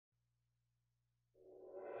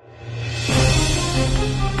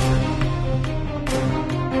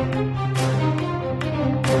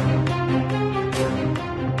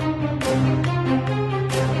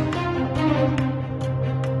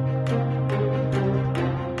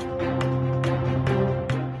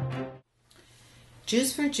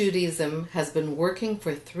Jews for Judaism has been working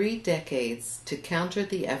for 3 decades to counter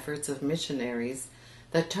the efforts of missionaries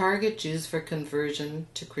that target Jews for conversion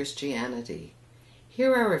to Christianity.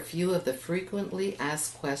 Here are a few of the frequently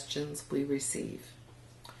asked questions we receive.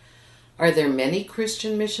 Are there many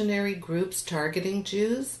Christian missionary groups targeting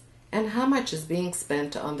Jews? And how much is being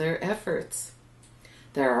spent on their efforts?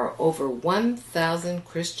 There are over 1,000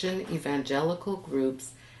 Christian evangelical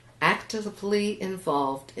groups actively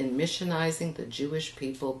involved in missionizing the Jewish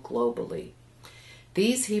people globally.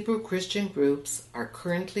 These Hebrew Christian groups are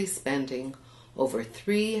currently spending over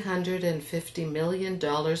 $350 million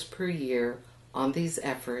per year on these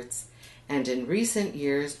efforts, and in recent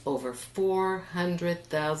years over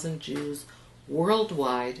 400,000 Jews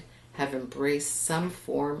worldwide have embraced some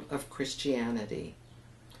form of Christianity.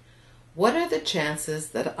 What are the chances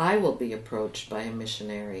that I will be approached by a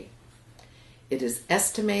missionary? It is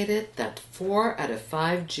estimated that 4 out of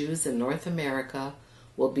 5 Jews in North America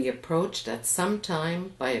will be approached at some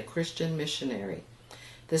time by a Christian missionary.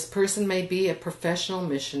 This person may be a professional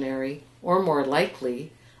missionary, or more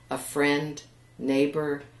likely, a friend,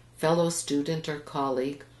 neighbor, fellow student, or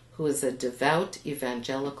colleague who is a devout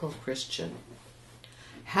evangelical Christian.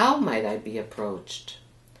 How might I be approached?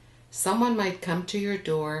 Someone might come to your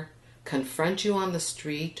door, confront you on the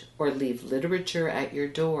street, or leave literature at your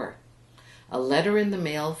door. A letter in the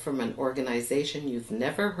mail from an organization you've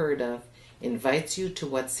never heard of invites you to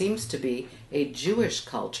what seems to be a Jewish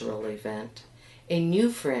cultural event. A new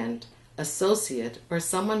friend, associate, or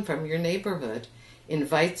someone from your neighborhood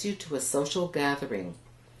invites you to a social gathering.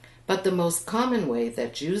 But the most common way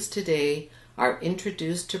that Jews today are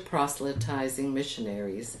introduced to proselytizing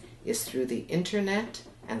missionaries is through the internet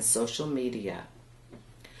and social media.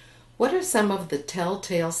 What are some of the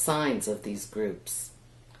telltale signs of these groups?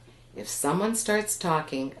 If someone starts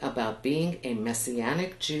talking about being a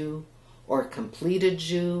Messianic Jew, or completed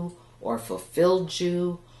Jew, or fulfilled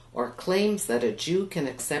Jew, or claims that a Jew can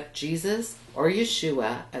accept Jesus, or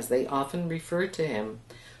Yeshua, as they often refer to him,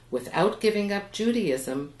 without giving up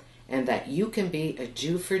Judaism, and that you can be a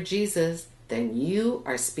Jew for Jesus, then you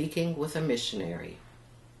are speaking with a missionary.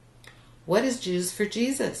 What is Jews for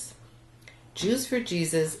Jesus? Jews for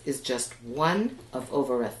Jesus is just one of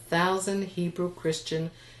over 1,000 Hebrew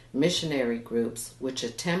Christian missionary groups which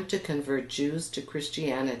attempt to convert Jews to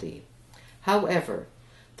Christianity. However,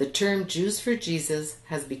 the term Jews for Jesus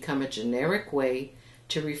has become a generic way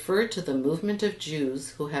to refer to the movement of Jews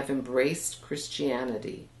who have embraced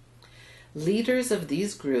Christianity. Leaders of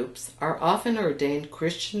these groups are often ordained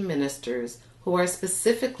Christian ministers who are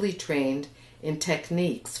specifically trained in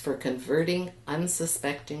techniques for converting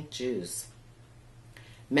unsuspecting Jews.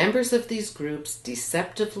 Members of these groups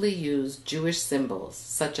deceptively use Jewish symbols,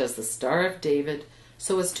 such as the Star of David,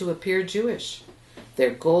 so as to appear Jewish.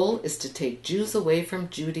 Their goal is to take Jews away from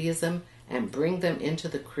Judaism and bring them into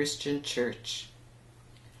the Christian church.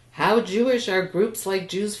 How Jewish are groups like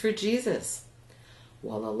Jews for Jesus?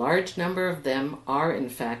 While a large number of them are in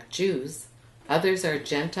fact Jews, others are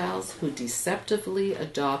Gentiles who deceptively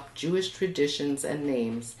adopt Jewish traditions and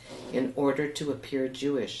names in order to appear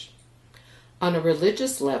Jewish. On a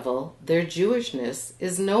religious level, their Jewishness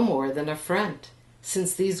is no more than a front,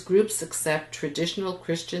 since these groups accept traditional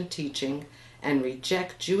Christian teaching and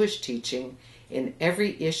reject Jewish teaching in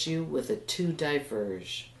every issue with a to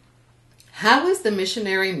diverge. How is the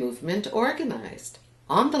missionary movement organized?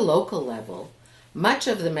 On the local level, much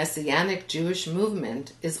of the Messianic Jewish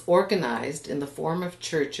movement is organized in the form of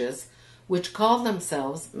churches which call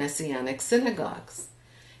themselves Messianic synagogues.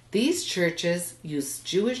 These churches use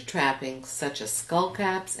Jewish trappings such as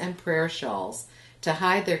skullcaps and prayer shawls to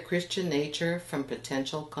hide their Christian nature from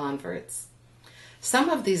potential converts. Some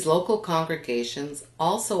of these local congregations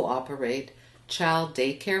also operate child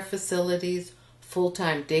daycare facilities,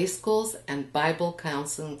 full-time day schools, and Bible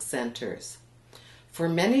counseling centers. For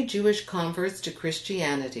many Jewish converts to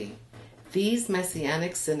Christianity, these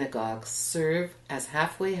Messianic synagogues serve as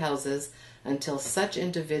halfway houses until such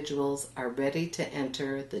individuals are ready to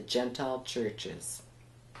enter the Gentile churches.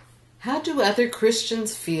 How do other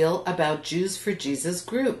Christians feel about Jews for Jesus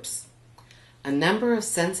groups? A number of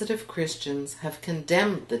sensitive Christians have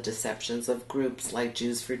condemned the deceptions of groups like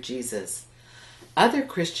Jews for Jesus. Other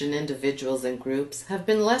Christian individuals and groups have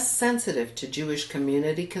been less sensitive to Jewish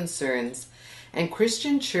community concerns, and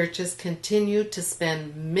Christian churches continue to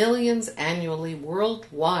spend millions annually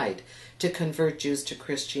worldwide to convert Jews to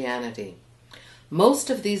Christianity. Most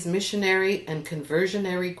of these missionary and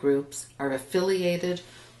conversionary groups are affiliated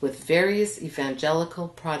with various evangelical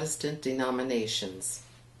Protestant denominations.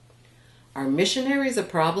 Are missionaries a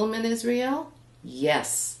problem in Israel?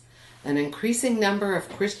 Yes. an increasing number of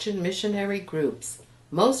Christian missionary groups,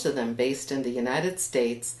 most of them based in the United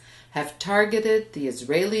States, have targeted the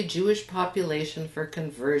Israeli Jewish population for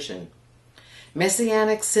conversion.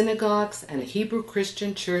 Messianic synagogues and Hebrew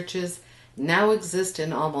Christian churches now exist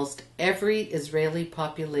in almost every Israeli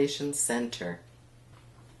population center.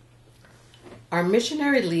 Are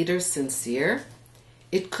missionary leaders sincere?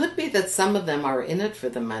 It could be that some of them are in it for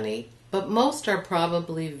the money, but most are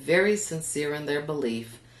probably very sincere in their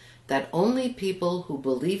belief that only people who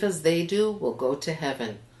believe as they do will go to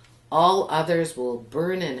heaven. All others will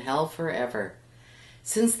burn in hell forever.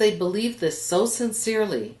 Since they believe this so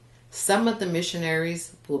sincerely, some of the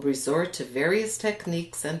missionaries will resort to various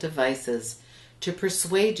techniques and devices to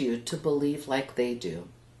persuade you to believe like they do.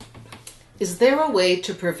 Is there a way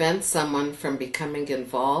to prevent someone from becoming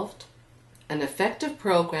involved? An effective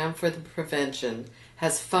program for the prevention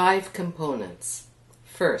has 5 components.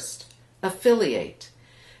 First, affiliate.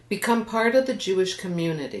 Become part of the Jewish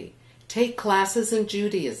community. Take classes in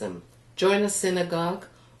Judaism, join a synagogue,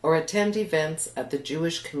 or attend events at the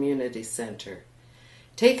Jewish Community Center.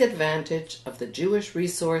 Take advantage of the Jewish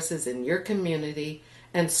resources in your community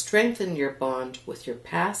and strengthen your bond with your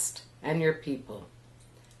past and your people.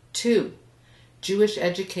 2. Jewish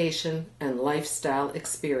education and lifestyle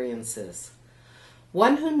experiences.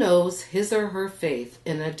 One who knows his or her faith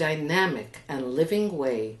in a dynamic and living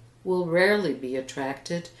way will rarely be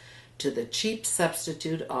attracted to the cheap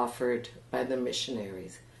substitute offered by the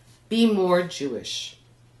missionaries. Be more Jewish.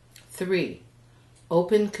 3.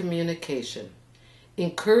 Open communication.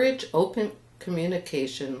 Encourage open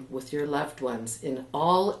communication with your loved ones in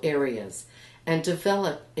all areas and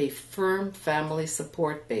develop a firm family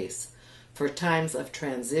support base for times of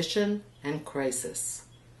transition and crisis.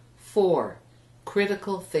 4.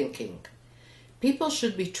 Critical thinking. People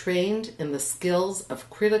should be trained in the skills of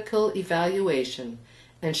critical evaluation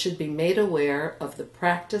and should be made aware of the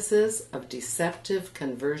practices of deceptive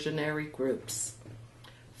conversionary groups.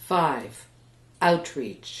 5.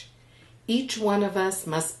 Outreach. Each one of us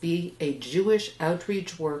must be a Jewish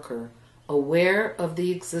outreach worker, aware of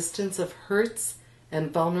the existence of hurts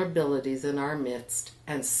and vulnerabilities in our midst,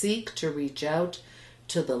 and seek to reach out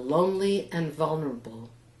to the lonely and vulnerable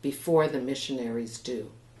before the missionaries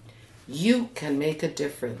do. You can make a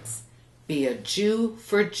difference. Be a Jew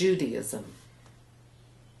for Judaism.